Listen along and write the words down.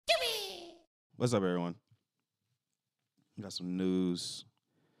What's up, everyone? Got some news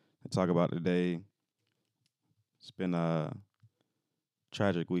to talk about today. It's been a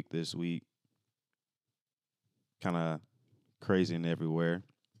tragic week this week, kind of crazy and everywhere.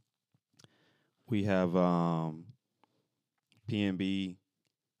 We have PNB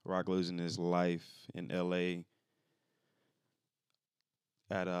Rock losing his life in LA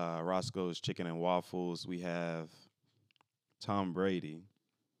at Roscoe's Chicken and Waffles. We have Tom Brady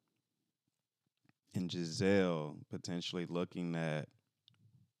and Giselle potentially looking at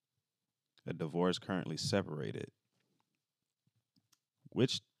a divorce, currently separated,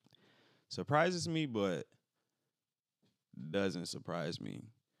 which surprises me, but doesn't surprise me.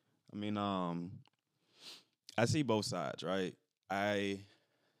 I mean, I see both sides, right? I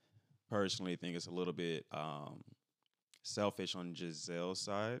personally think it's a little bit selfish on Giselle's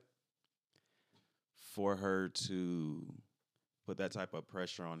side for her to put that type of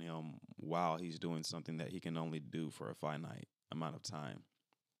pressure on him while he's doing something that he can only do for a finite amount of time.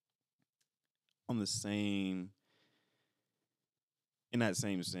 On the same, in that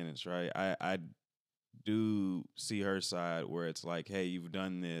same sentence, right? I do see her side where it's like, hey, you've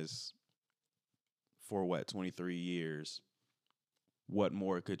done this for what, 23 years? What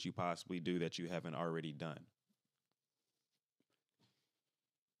more could you possibly do that you haven't already done?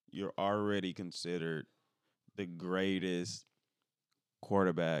 You're already considered the greatest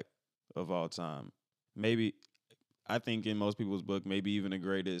quarterback of all time. Maybe, I think in most people's book, maybe even the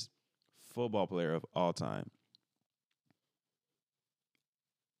greatest football player of all time.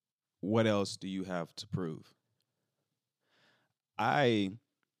 What else do you have to prove? I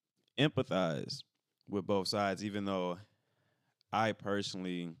empathize with both sides, even though I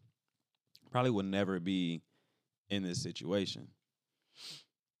personally probably would never be in this situation.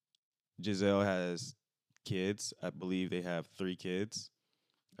 Giselle has kids. I believe they have 3 kids.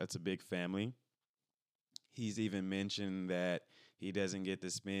 That's a big family. He's even mentioned that he doesn't get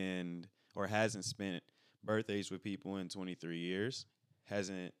to spend or hasn't spent birthdays with people in 23 years,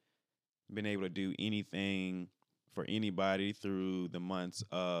 hasn't been able to do anything for anybody through the months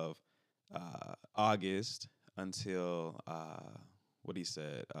of August until what he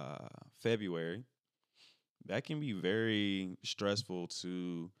said, February. That can be very stressful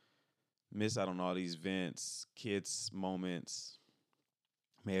to miss out on all these events, kids moments,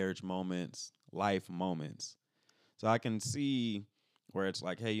 marriage moments, life moments. So I can see where it's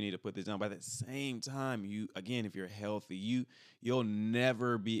like, hey, you need to put this down. But at the same time, you again, if you're healthy, you'll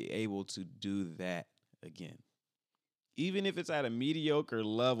never be able to do that again. Even if it's at a mediocre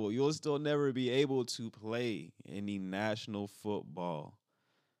level, you'll still never be able to play in the National Football.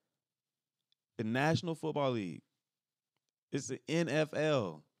 The National Football League. It's the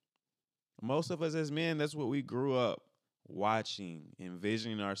NFL. Most of us as men, that's what we grew up watching,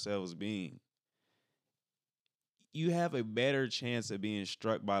 envisioning ourselves being. You have a better chance of being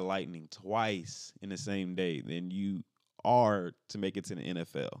struck by lightning twice in the same day than you are to make it to the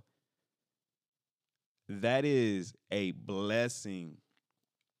NFL. That is a blessing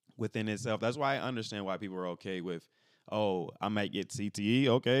within itself. That's why I understand why people are okay with, oh, I might get CTE.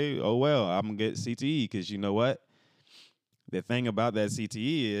 Okay, oh well, I'm gonna get CTE because you know what? The thing about that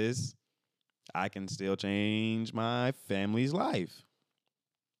CTE is I can still change my family's life.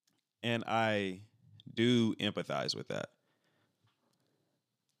 And I do empathize with that.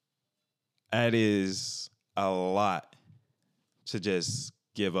 That is a lot to just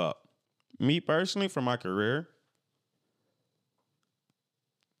give up. Me personally, for my career,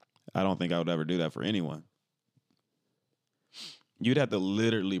 I don't think I would ever do that for anyone. You'd have to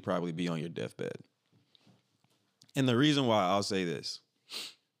literally probably be on your deathbed. And the reason why I'll say this,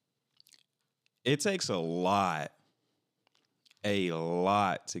 it takes a lot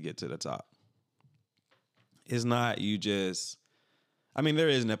to get to the top. It's not you just, I mean, there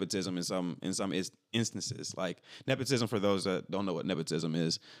is nepotism in some instances. Like nepotism, for those that don't know what nepotism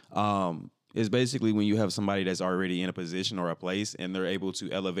is basically when you have somebody that's already in a position or a place and they're able to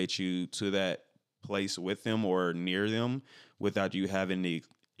elevate you to that place with them or near them without you having the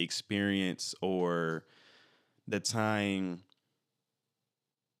experience or the time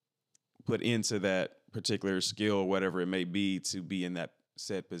put into that particular skill or whatever it may be to be in that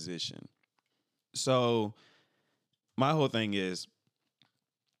said position. So my whole thing is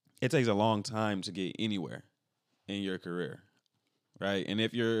it takes a long time to get anywhere in your career, right? And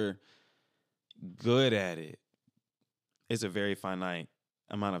if you're good at it, it's a very finite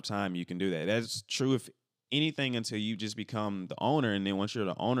amount of time you can do that. That's true if anything until you just become the owner. And then once you're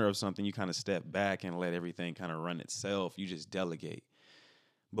the owner of something, you kind of step back and let everything kind of run itself. You just delegate.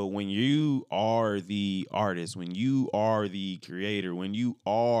 But when you are the artist, when you are the creator, when you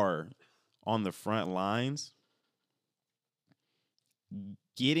are on the front lines,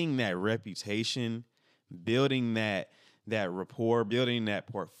 getting that reputation, building that rapport, building that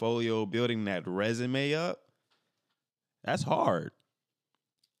portfolio, building that resume up, that's hard.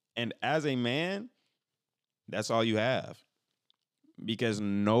 And as a man, that's all you have. Because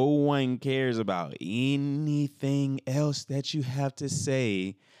no one cares about anything else that you have to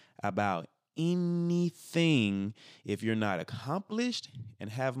say about anything if you're not accomplished and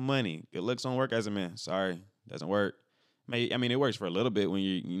have money. Good looks don't work as a man. Sorry, doesn't work. I mean, it works for a little bit when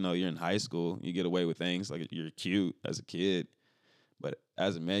you're in high school. You get away with things like you're cute as a kid, but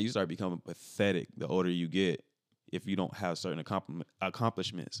as a man, you start becoming pathetic the older you get if you don't have certain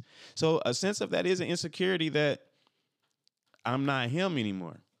accomplishments. So a sense of that is an insecurity that I'm not him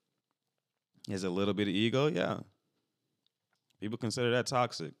anymore. Is a little bit of ego, yeah. People consider that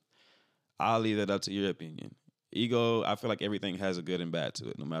toxic. I'll leave that up to your opinion. Ego, I feel like everything has a good and bad to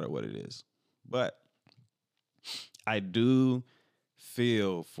it, no matter what it is. But I do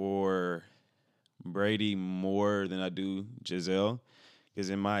feel for Brady more than I do Giselle,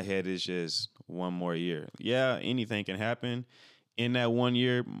 because in my head it's just one more year. Yeah, anything can happen. In that 1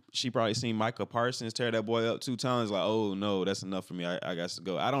 year, she probably seen Micah Parsons tear that boy up 2 times. Like, oh no, that's enough for me. I got to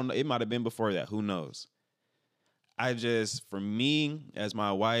go. I don't know. It might have been before that. Who knows? For me, as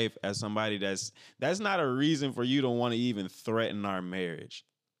my wife, as somebody that's not a reason for you to want to even threaten our marriage.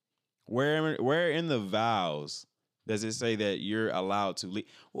 Where in the vows does it say that you're allowed to leave?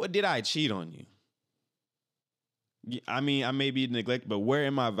 What, did I cheat on you? I mean, I may be neglected, but where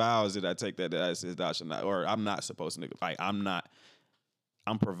in my vows did I take that I said I should not, or I'm not supposed to neglect? Like,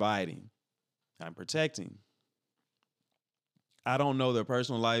 I'm providing. I'm protecting. I don't know their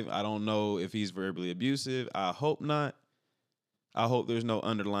personal life. I don't know if he's verbally abusive. I hope not. I hope there's no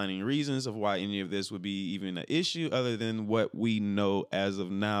underlying reasons of why any of this would be even an issue other than what we know as of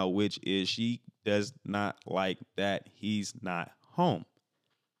now, which is she does not like that he's not home.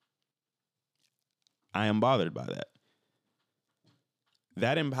 I am bothered by that.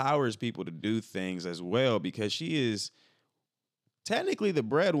 That empowers people to do things as well because she is technically the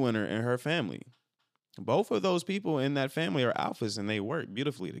breadwinner in her family. Both of those people in that family are alphas and they work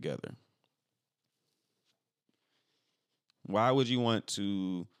beautifully together. Why would you want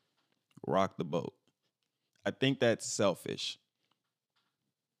to rock the boat? I think that's selfish.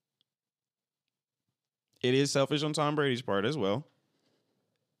 It is selfish on Tom Brady's part as well.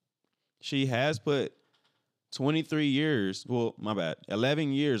 She has put 23 years,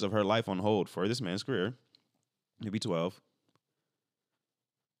 11 years of her life on hold for this man's career. Maybe 12.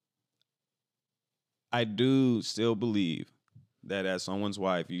 I do still believe that as someone's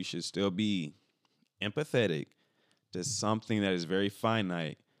wife, you should still be empathetic to something that is very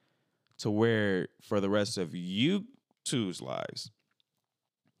finite to where for the rest of you two's lives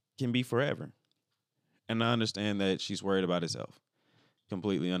can be forever. And I understand that she's worried about herself.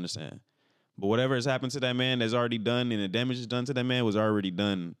 Completely understand. But whatever has happened to that man that's already done and the damage is done to that man was already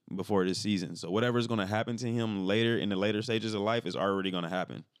done before this season. So whatever is going to happen to him later in the later stages of life is already going to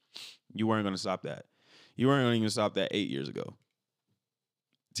happen. You weren't going to stop that. You weren't going to even stop that 8 years ago.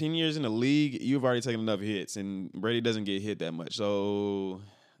 10 years in the league, you've already taken enough hits, and Brady doesn't get hit that much. So,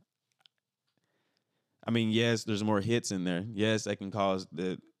 I mean, yes, there's more hits in there. Yes, that can cause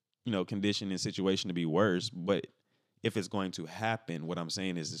the, condition and situation to be worse. But if it's going to happen, what I'm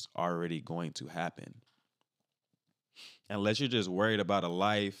saying is it's already going to happen. Unless you're just worried about a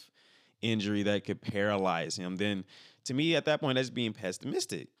life injury that could paralyze him, then to me, at that point, that's being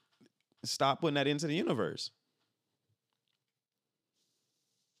pessimistic. Stop putting that into the universe.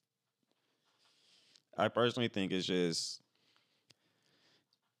 I personally think it's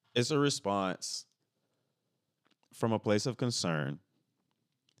a response from a place of concern.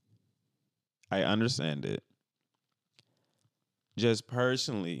 I understand it. Just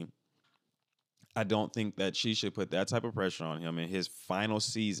personally, I don't think that she should put that type of pressure on him in his final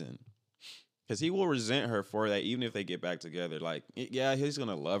season. Because he will resent her for that, even if they get back together. Like, yeah, he's going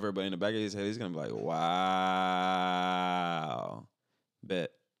to love her, but in the back of his head, he's going to be like, wow.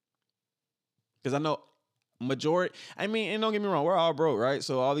 Bet. Because I know majority, and don't get me wrong, we're all broke, right?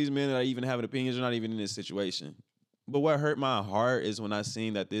 So all these men that even have opinions are not even in this situation. But what hurt my heart is when I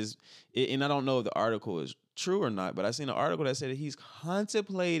seen that and I don't know if the article is true or not, but I seen an article that said that he's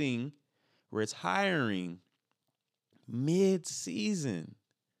contemplating retiring mid-season.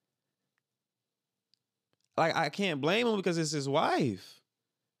 Like, I can't blame him because it's his wife.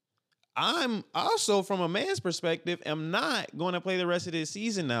 I'm also, from a man's perspective, am not going to play the rest of this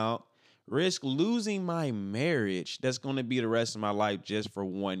season out, risk losing my marriage that's going to be the rest of my life just for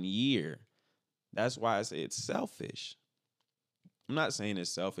 1 year. That's why I say it's selfish. I'm not saying it's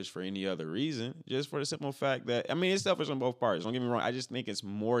selfish for any other reason, just for the simple fact that, I mean, it's selfish on both parts. Don't get me wrong. I just think it's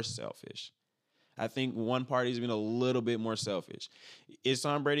more selfish. I think one party's been a little bit more selfish. Is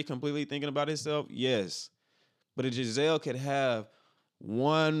Tom Brady completely thinking about himself? Yes. But if Giselle could have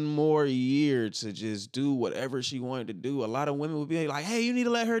one more year to just do whatever she wanted to do, a lot of women would be like, hey, you need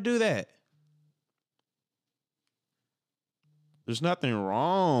to let her do that. There's nothing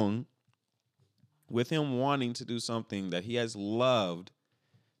wrong with him wanting to do something that he has loved,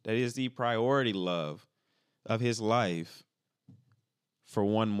 that is the priority love of his life, for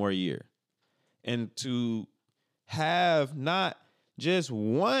one more year. And to have not just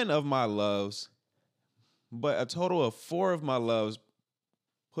one of my loves, but a total of 4 of my loves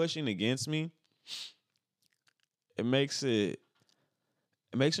pushing against me, it makes it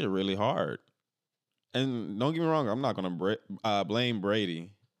really hard. And don't get me wrong, I'm not going to blame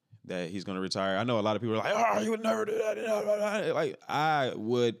Brady that he's going to retire. I know a lot of people are like, oh, he would never do that. Like, I'm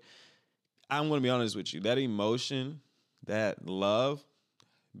going to be honest with you. That emotion, that love,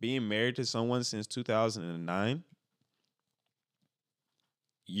 being married to someone since 2009,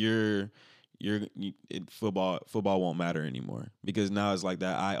 football won't matter anymore, because now it's like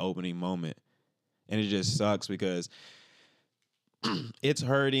that eye-opening moment. And it just sucks because it's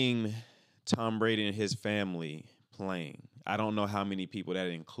hurting Tom Brady and his family playing. I don't know how many people that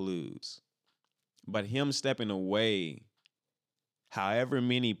includes. But him stepping away, however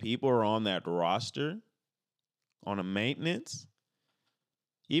many people are on that roster, on a maintenance,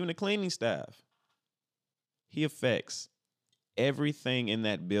 even the cleaning staff, he affects everything in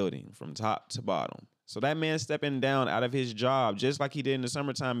that building from top to bottom. So that man stepping down out of his job, just like he did in the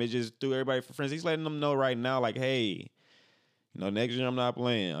summertime, it just threw everybody for friends. He's letting them know right now, like, hey, next year I'm not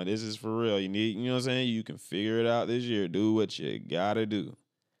playing. This is for real. You know what I'm saying? You can figure it out this year. Do what you gotta do.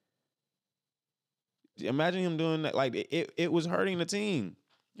 Imagine him doing that. Like, it was hurting the team.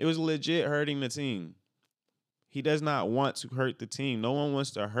 It was legit hurting the team. He does not want to hurt the team. No one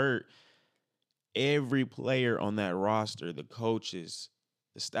wants to hurt every player on that roster, the coaches,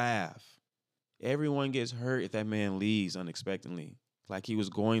 the staff. Everyone gets hurt if that man leaves unexpectedly, like he was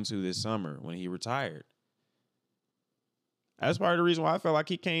going to this summer when he retired. That's part of the reason why I felt like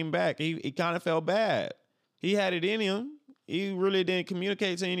he came back. He kind of felt bad. He had it in him. He really didn't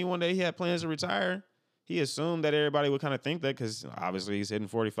communicate to anyone that he had plans to retire. He assumed that everybody would kind of think that because obviously he's hitting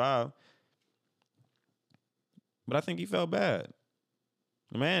 45. But I think he felt bad.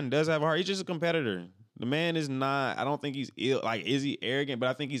 The man does have a heart. He's just a competitor. The man is not, I don't think he's ill. Like, is he arrogant? But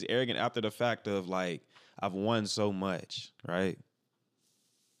I think he's arrogant after the fact of, like, I've won so much, right?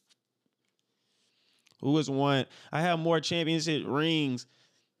 Who has won? I have more championship rings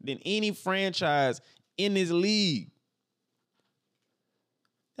than any franchise in this league.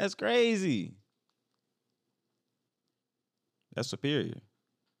 That's crazy. That's superior.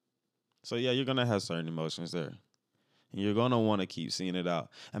 So, yeah, you're going to have certain emotions there. And you're going to want to keep seeing it out.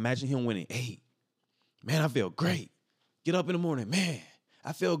 Imagine him winning 8. Man, I feel great. Get up in the morning. Man,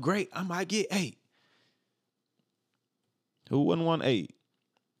 I feel great. I might get 8. Who wouldn't want 8?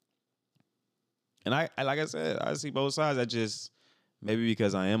 And I like I said, I see both sides. I just, maybe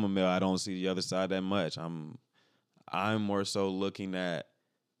because I am a male, I don't see the other side that much. I'm more so looking at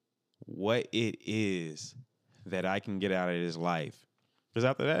what it is that I can get out of this life. Because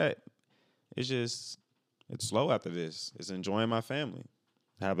after that, it's slow after this. It's enjoying my family.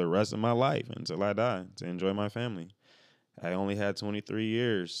 I have the rest of my life until I die to enjoy my family. I only had 23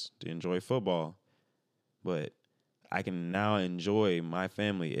 years to enjoy football, but I can now enjoy my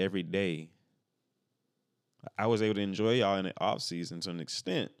family every day. I was able to enjoy y'all in the off season to an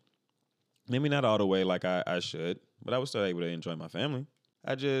extent. Maybe not all the way like I should, but I was still able to enjoy my family.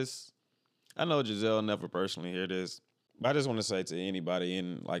 I know Giselle never personally hear this, but I just want to say to anybody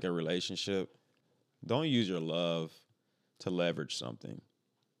in like a relationship, don't use your love to leverage something.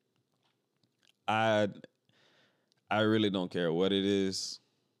 I really don't care what it is.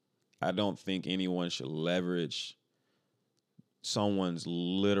 I don't think anyone should leverage someone's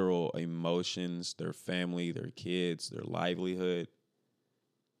literal emotions, their family, their kids, their livelihood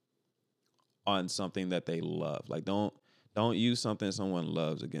on something that they love. Like, don't use something someone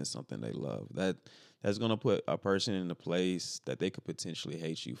loves against something they love. That's going to put a person in a place that they could potentially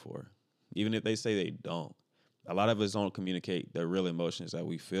hate you for, even if they say they don't. A lot of us don't communicate the real emotions that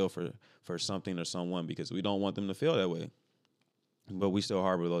we feel for something or someone because we don't want them to feel that way. But we still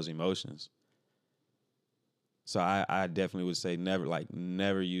harbor those emotions. So I definitely would say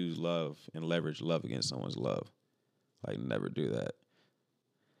never use love and leverage love against someone's love. Like, never do that.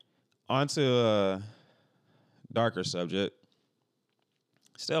 On to a darker subject.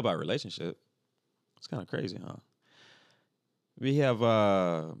 Still about relationship. It's kind of crazy, huh? We have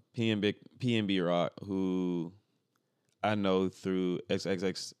PNB Rock, who I know through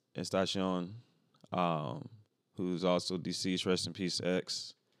XXX Estacion, um, who's also deceased. Rest in peace,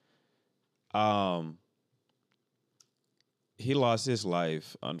 X. Um, he lost his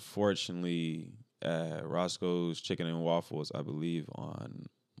life, unfortunately, at Roscoe's Chicken and Waffles, I believe, on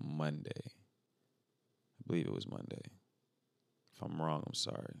Monday. I believe it was Monday. If I'm wrong, I'm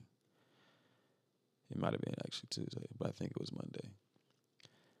sorry. It might have been actually Tuesday, but I think it was Monday.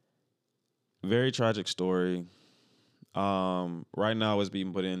 Very tragic story. Right now, what's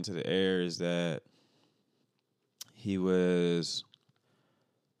being put into the air is that he was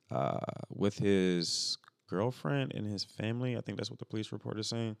with his girlfriend and his family. I think that's what the police report is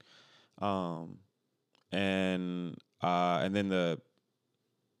saying. Um, and then the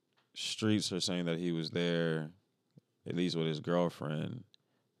streets are saying that he was there, at least with his girlfriend,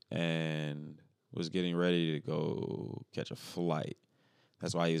 and was getting ready to go catch a flight.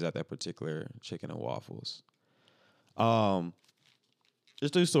 That's why he was at that particular Chicken and Waffles. Um,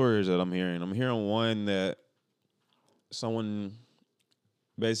 there's two stories that I'm hearing. I'm hearing one that someone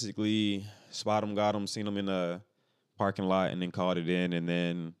basically spot him, got him, seen him in a parking lot, and then called it in, and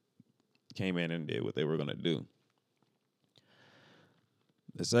then came in and did what they were gonna do.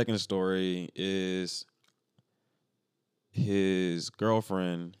 The second story is his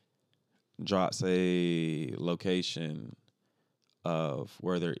girlfriend drops a location of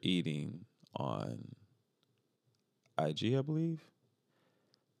where they're eating on IG, I believe.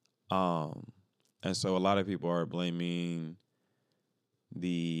 And so a lot of people are blaming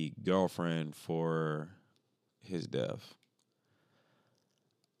the girlfriend for his death.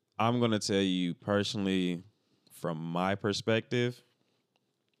 I'm going to tell you personally, from my perspective,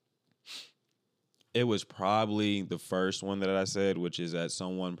 it was probably the first one that I said, which is that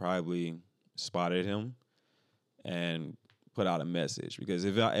someone probably spotted him and put out a message. Because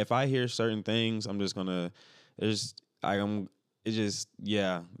if I hear certain things, I'm just gonna there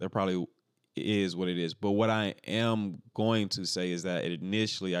probably is what it is. But what I am going to say is that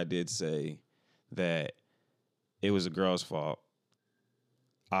initially I did say that it was a girl's fault.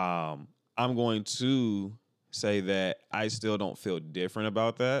 I'm going to say that I still don't feel different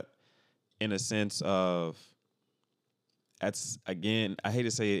about that, in a sense of, that's, again, I hate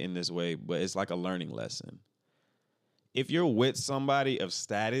to say it in this way, but it's like a learning lesson. If you're with somebody of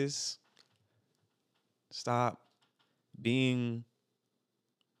status, stop being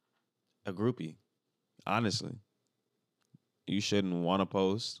a groupie. Honestly, you shouldn't want to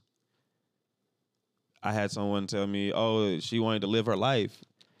post. I had someone tell me, oh, she wanted to live her life.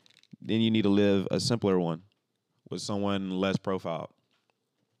 Then you need to live a simpler one with someone less profiled.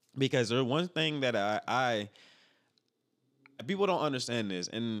 Because there's one thing that I people don't understand this,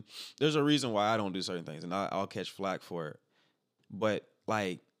 and there's a reason why I don't do certain things, and I'll catch flack for it. But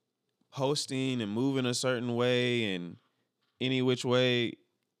like posting and moving a certain way and any which way,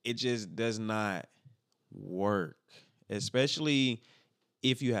 it just does not work. Especially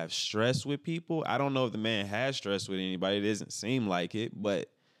if you have stress with people. I don't know if the man has stress with anybody. It doesn't seem like it, but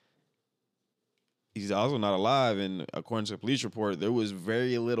he's also not alive. And according to the police report, there was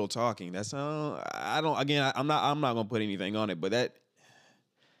very little talking. That's I don't. Again, I'm not gonna put anything on it, but that,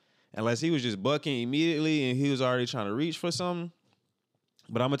 unless he was just bucking immediately and he was already trying to reach for something.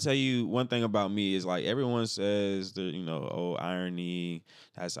 But I'm gonna tell you one thing about me is, like, everyone says that, oh, irony,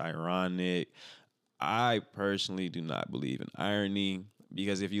 that's ironic. I personally do not believe in irony,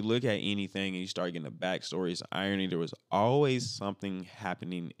 because if you look at anything and you start getting the backstories of irony, there was always something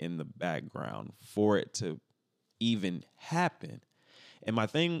happening in the background for it to even happen. And my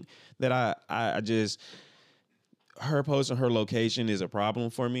thing that I just, her posting her location is a problem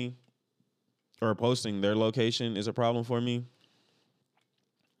for me, or posting their location is a problem for me.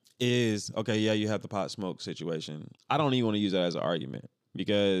 Is, okay, yeah, you have the pot smoke situation. I don't even want to use that as an argument,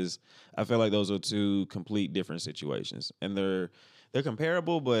 because I feel like those are two complete different situations, and they're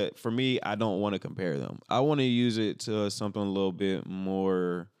comparable, but for me, I don't want to compare them. I want to use it to something a little bit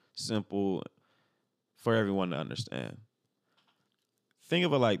more simple for everyone to understand. Think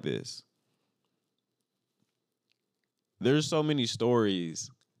of it like this. There's so many stories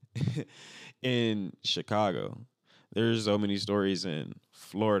in Chicago. There's so many stories in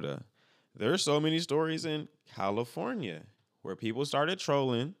Florida. There's so many stories in California where people started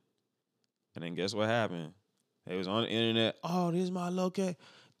trolling, and then guess what happened? They was on the internet. Oh, this is my location.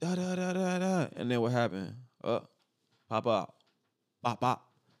 Da da da da da. And then what happened? Pop out. Pop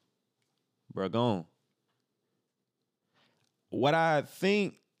pop. Bro, gone. What I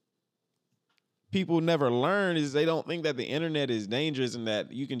think people never learn is they don't think that the internet is dangerous and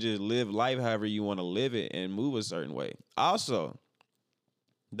that you can just live life however you want to live it and move a certain way. Also,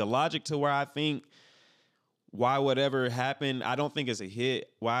 the logic to where I think why whatever happened, I don't think it's a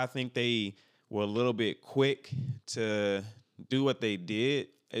hit. Why I think they were a little bit quick to do what they did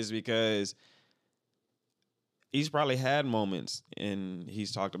is because he's probably had moments and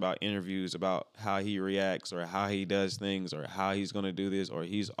he's talked about interviews about how he reacts or how he does things or how he's going to do this or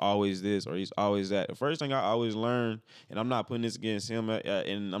he's always this or he's always that. The first thing I always learn, and I'm not putting this against him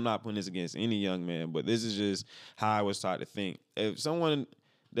and I'm not putting this against any young man, but this is just how I was taught to think. If someone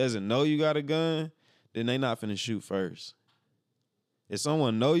doesn't know you got a gun, then they not finna shoot first. If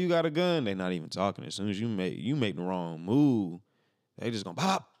someone know you got a gun, they not even talking. As soon as you make the wrong move, they just gonna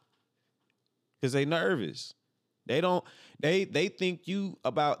pop because they nervous. They think you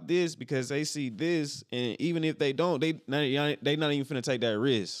about this because they see this, and even if they don't, they not even finna take that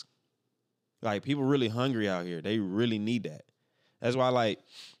risk. Like, people really hungry out here. They really need that. That's why, like,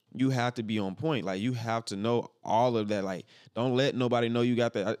 you have to be on point. Like, you have to know all of that. Like, don't let nobody know you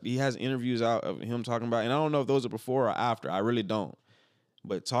got that. He has interviews out of him talking about, and I don't know if those are before or after. I really don't.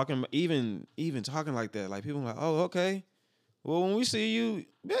 But talking, even talking like that, like, people are like, oh, okay. Well, when we see you,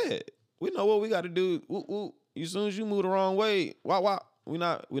 yeah, we know what we got to do. Woo, woo. As soon as you move the wrong way, wow, we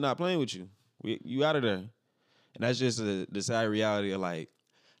not playing with you. You out of there. And that's just the sad reality of, like,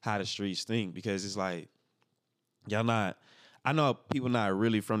 how the streets think, because it's like, y'all not, I know people not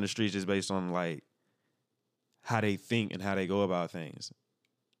really from the streets just based on, like, how they think and how they go about things.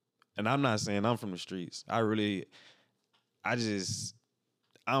 And I'm not saying I'm from the streets.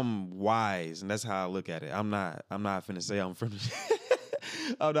 I'm wise, and that's how I look at it. I'm not finna say I'm from the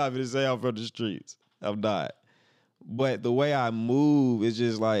I'm not finna say I'm from the streets. I'm not. But the way I move is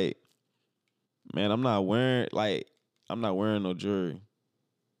just like, man, I'm not wearing no jewelry.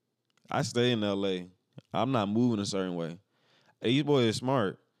 I stay in LA. I'm not moving a certain way. These boys are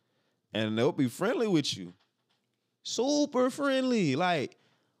smart, and they'll be friendly with you. Super friendly. Like,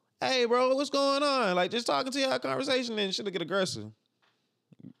 hey, bro, what's going on? Like, just talking to you, have a conversation, and shit'll get aggressive.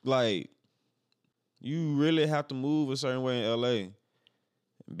 Like, you really have to move a certain way in LA.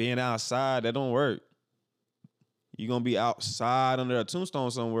 Being outside, that don't work. You're going to be outside under a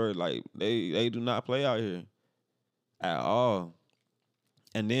tombstone somewhere. Like, they do not play out here at all.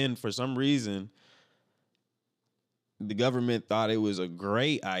 And then, for some reason, the government thought it was a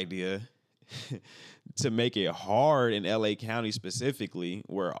great idea to make it hard in LA County specifically,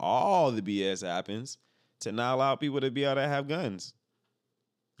 where all the BS happens, to not allow people to be able to have guns.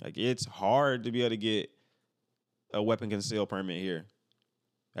 Like, it's hard to be able to get a weapon conceal permit here.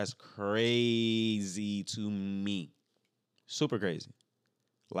 That's crazy to me. Super crazy.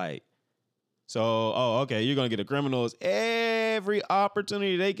 Like, so, okay, you're going to get the criminals every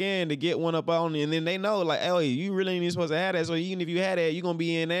opportunity they can to get one up on you. And then they know, like, hey, you really ain't supposed to have that. So even if you had that, you're going to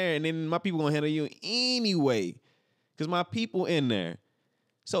be in there. And then my people going to handle you anyway. Because my people in there.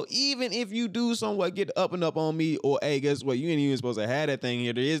 So even if you do somewhat get up and up on me, or, hey, guess what? You ain't even supposed to have that thing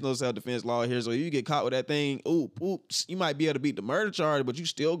here. There is no self-defense law here. So you get caught with that thing, oops, you might be able to beat the murder charge, but you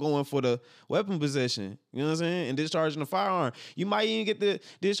still going for the weapon possession. You know what I'm saying? And discharging the firearm. You might even get the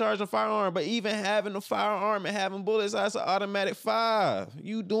discharging the firearm, but even having the firearm and having bullets, that's an automatic 5.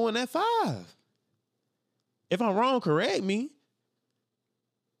 You doing that 5. If I'm wrong, correct me.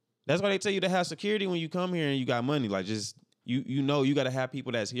 That's why they tell you to have security when you come here and you got money. Like, just... You know you got to have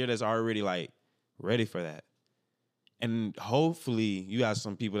people that's here that's already, like, ready for that. And hopefully you got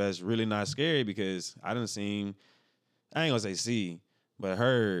some people that's really not scary, because I ain't going to say see, but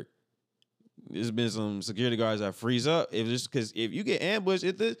heard there's been some security guards that freeze up. Because if you get ambushed,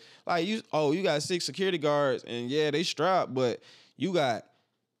 you got 6 security guards and, yeah, they strapped, but you got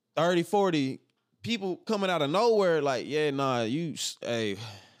 30, 40 people coming out of nowhere like, yeah, nah, hey,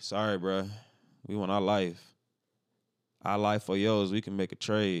 sorry, bro. We want our life. Our life for yours, we can make a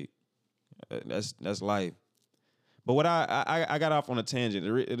trade. That's life. But what I got off on a tangent.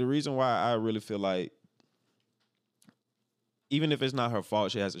 The reason why I really feel like, even if it's not her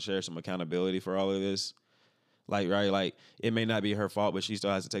fault, she has to share some accountability for all of this. Like, right, like, it may not be her fault, but she still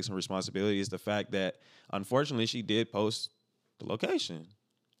has to take some responsibility. Is the fact that, unfortunately, she did post the location.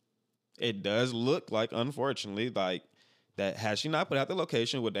 It does look like, unfortunately, like, that had she not put out the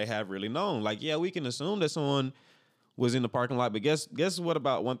location, would they have really known? Like, yeah, we can assume that someone was in the parking lot, but guess what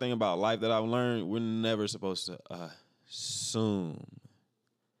about one thing about life that I've learned? We're never supposed to assume.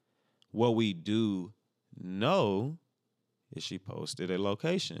 What we do know is she posted a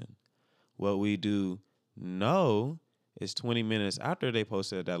location. What we do know is 20 minutes after they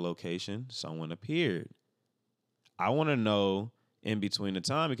posted that location, someone appeared. I want to know in between the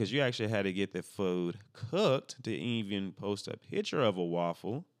time because you actually had to get the food cooked to even post a picture of a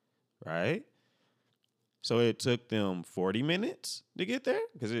waffle, right? So it took them 40 minutes to get there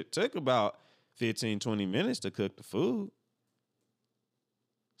because it took about 15, 20 minutes to cook the food.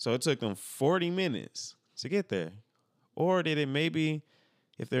 So it took them 40 minutes to get there. Or did it maybe,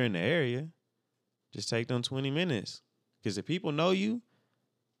 if they're in the area, just take them 20 minutes? Because if people know you,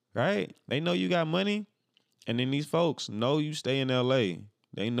 right, they know you got money. And then these folks know you stay in LA.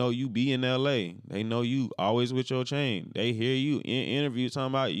 They know you be in LA. They know you always with your chain. They hear you in interviews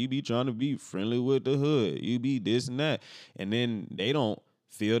talking about you be trying to be friendly with the hood. You be this and that. And then they don't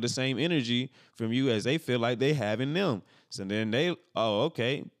feel the same energy from you as they feel like they have in them. So then they, oh,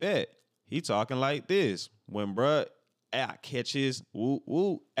 okay, bet. He talking like this. When bruh, I catch his, woo,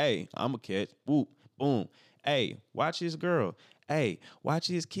 woo, hey, I'ma catch, woo, boom. Hey, watch his girl. Hey, watch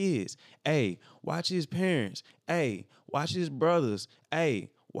his kids. Hey, watch his parents. Hey, watch his brothers. Hey,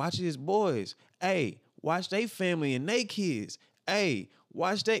 watch his boys. Hey, watch they family and they kids. Hey,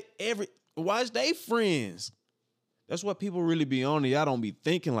 watch they friends. That's what people really be on. Y'all don't be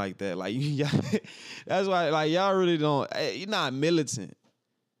thinking like that. Like that's why like y'all really don't. You're not militant,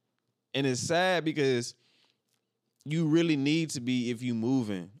 and it's sad because you really need to be if you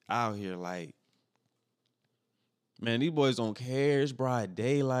moving out here. Like, man, these boys don't care. It's broad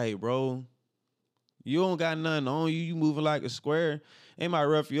daylight, bro. You don't got nothing on you. You moving like a square. They might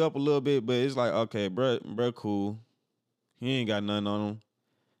rough you up a little bit, but it's like, okay, bro, cool. He ain't got nothing on him.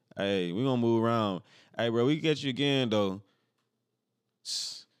 Hey, we gonna move around. Hey, bro, we get you again, though.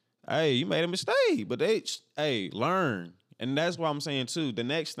 Hey, you made a mistake, but learn. And that's what I'm saying, too. The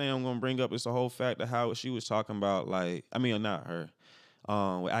next thing I'm gonna bring up is the whole fact of how she was talking about, like, I mean, not her.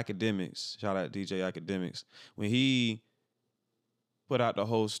 With Academics, shout out DJ Academics, when he put out the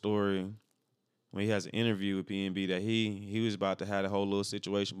whole story, when he has an interview with PNB that he was about to have a whole little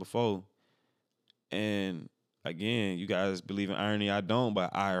situation before. And again, you guys believe in irony, I don't,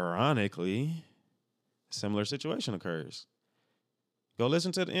 but ironically, a similar situation occurs. Go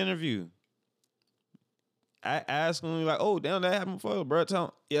listen to the interview. I ask him like, oh, damn, that happened before, bro.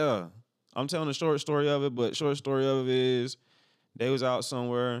 Yeah, I'm telling the short story of it, but short story of it is they was out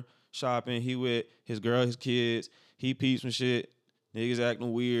somewhere shopping. He with his girl, his kids. He peeped some shit. Niggas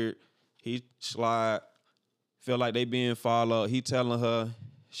acting weird. He slide. Feel like they being followed. He telling her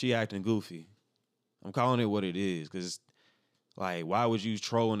she acting goofy. I'm calling it what it is, because like, why would you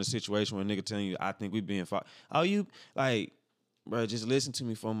troll in a situation where a nigga telling you, I think we being followed? Oh, you, like, bro, just listen to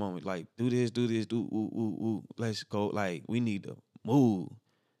me for a moment. Like, do this, do ooh. Let's go. Like, we need to move.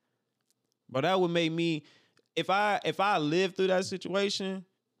 But that would make me, if I lived through that situation,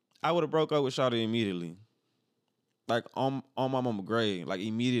 I would have broke up with Shawty immediately. Like, on my mama grave. Like,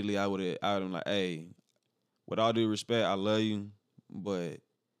 immediately I would have like, hey, with all due respect, I love you, but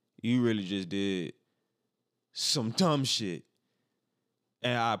you really just did some dumb shit.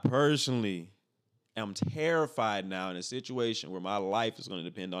 And I personally am terrified now in a situation where my life is going to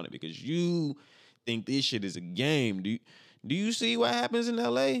depend on it because you think this shit is a game. Do you see what happens in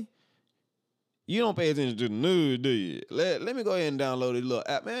LA? You don't pay attention to the news, do you? Let me go ahead and download a little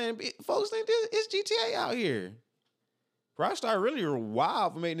app. Man, folks think it's GTA out here. Rockstar really are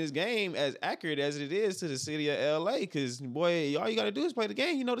wild for making this game as accurate as it is to the city of LA, because, boy, all you got to do is play the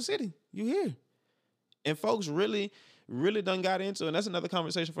game. You know the city. You here. And folks really done got into it. And that's another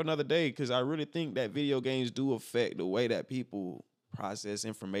conversation for another day, because I really think that video games do affect the way that people process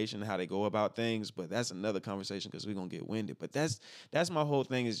information, how they go about things. But that's another conversation because we're going to get winded. But that's my whole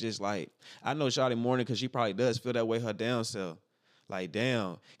thing, is just like, I know Shawty Morning, because she probably does feel that way her down self. Like,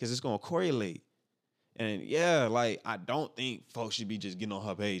 damn, because it's going to correlate. And yeah, like, I don't think folks should be just getting on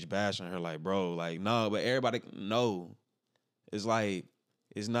her page bashing her like, bro, like, no, but everybody know. It's like,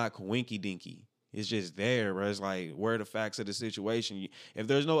 it's not winky dinky. It's just there, bro. It's like, where are the facts of the situation? If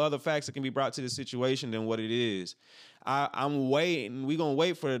there's no other facts that can be brought to the situation than what it is, I'm waiting. We're going to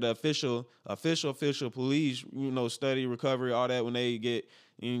wait for the official police, study, recovery, all that, when they get,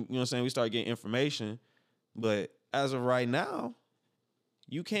 you know what I'm saying, we start getting information. But as of right now,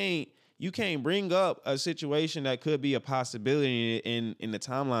 you can't bring up a situation that could be a possibility and the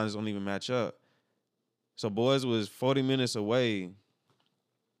timelines don't even match up. So boys was 40 minutes away.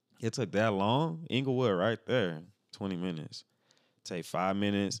 It took that long? Inglewood right there, 20 minutes. Take 5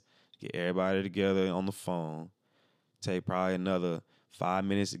 minutes, get everybody together on the phone. Take probably another 5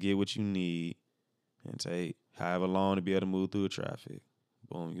 minutes to get what you need. And take however long to be able to move through the traffic.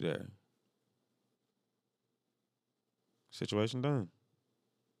 Boom, you there. Situation done.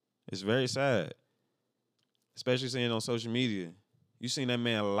 It's very sad. Especially seeing on social media. You seen that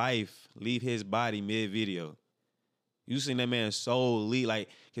man life leave his body mid-video. You seen that man soul lead, like,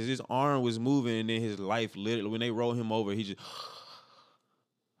 because his arm was moving and then his life literally, when they rolled him over, he just,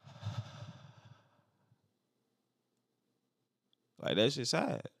 like, that shit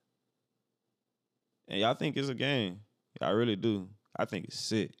sad. And y'all think it's a game. Y'all really do. I think it's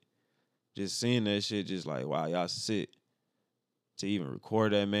sick. Just seeing that shit, just like, wow, y'all sick to even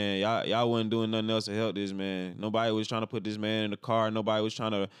record that man. Y'all wasn't doing nothing else to help this man. Nobody was trying to put this man in the car. Nobody was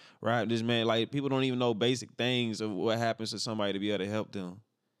trying to ride this man. Like, people don't even know basic things of what happens to somebody to be able to help them.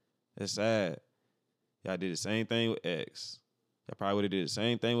 That's sad. Y'all did the same thing with X. Y'all probably would have did the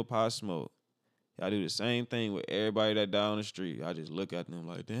same thing with Pop Smoke. Y'all do the same thing with everybody that died on the street. I just look at them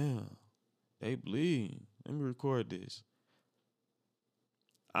like, damn, they bleed. Let me record this.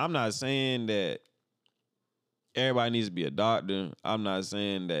 I'm not saying that everybody needs to be a doctor. I'm not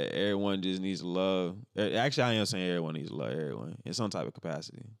saying that everyone just needs to love. Actually, I am saying everyone needs to love everyone in some type of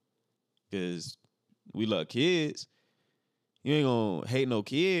capacity. Because we love kids. You ain't gonna hate no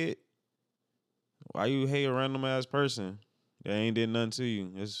kid. Why you hate a random ass person that ain't did nothing to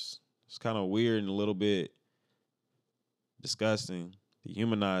you? It's kind of weird and a little bit disgusting,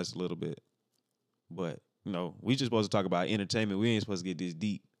 dehumanized a little bit. But, you know, we just supposed to talk about entertainment. We ain't supposed to get this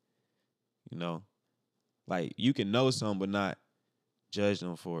deep, you know? Like, you can know something but not judge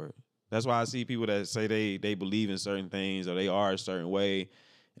them for it. That's why I see people that say they believe in certain things or they are a certain way.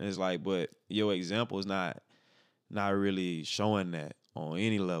 And it's like, but your example is not really showing that on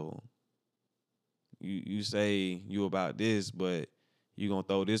any level. You say you about this, but you gonna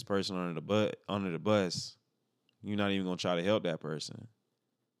throw this person under the bus. You're not even gonna try to help that person.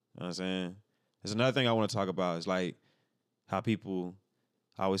 You know what I'm saying? There's another thing I want to talk about. Is like how people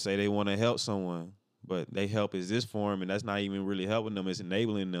always say they want to help someone, but they help is this form, and that's not even really helping them. It's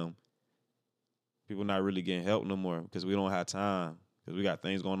enabling them. People not really getting help no more because we don't have time, because we got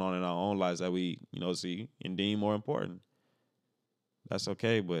things going on in our own lives that we, see and deem more important. That's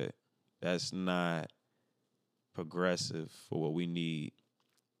okay, but that's not progressive for what we need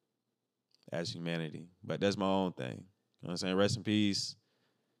as humanity. But that's my own thing. You know what I'm saying? Rest in peace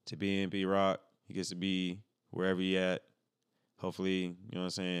to BNB Rock. He gets to be wherever he at. Hopefully, you know what I'm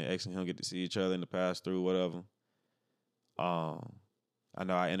saying, X and him get to see each other in the past through whatever. I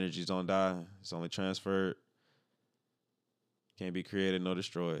know our energies don't die. It's only transferred. Can't be created nor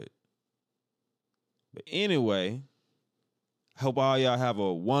destroyed. But anyway, I hope all y'all have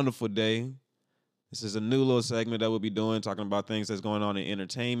a wonderful day. This is a new little segment that we'll be doing, talking about things that's going on in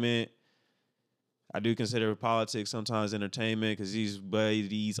entertainment. I do consider politics sometimes entertainment because these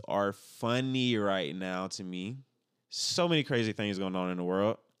buddies are funny right now to me. So many crazy things going on in the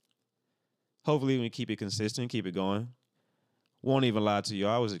world. Hopefully we can keep it consistent, keep it going. Won't even lie to you.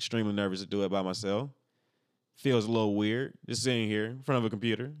 I was extremely nervous to do it by myself. Feels a little weird just sitting here in front of a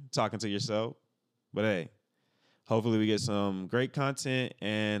computer, talking to yourself. But hey, hopefully we get some great content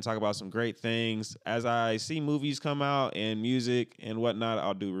and talk about some great things. As I see movies come out and music and whatnot,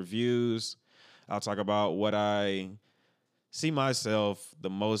 I'll do reviews. I'll talk about what I see myself the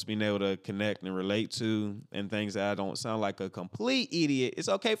most being able to connect and relate to, and things that I don't sound like a complete idiot. It's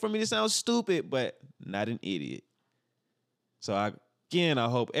okay for me to sound stupid, but not an idiot. So I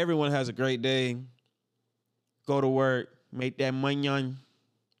hope everyone has a great day. Go to work, make that money,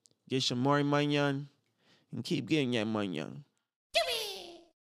 get some more money, and keep getting that money.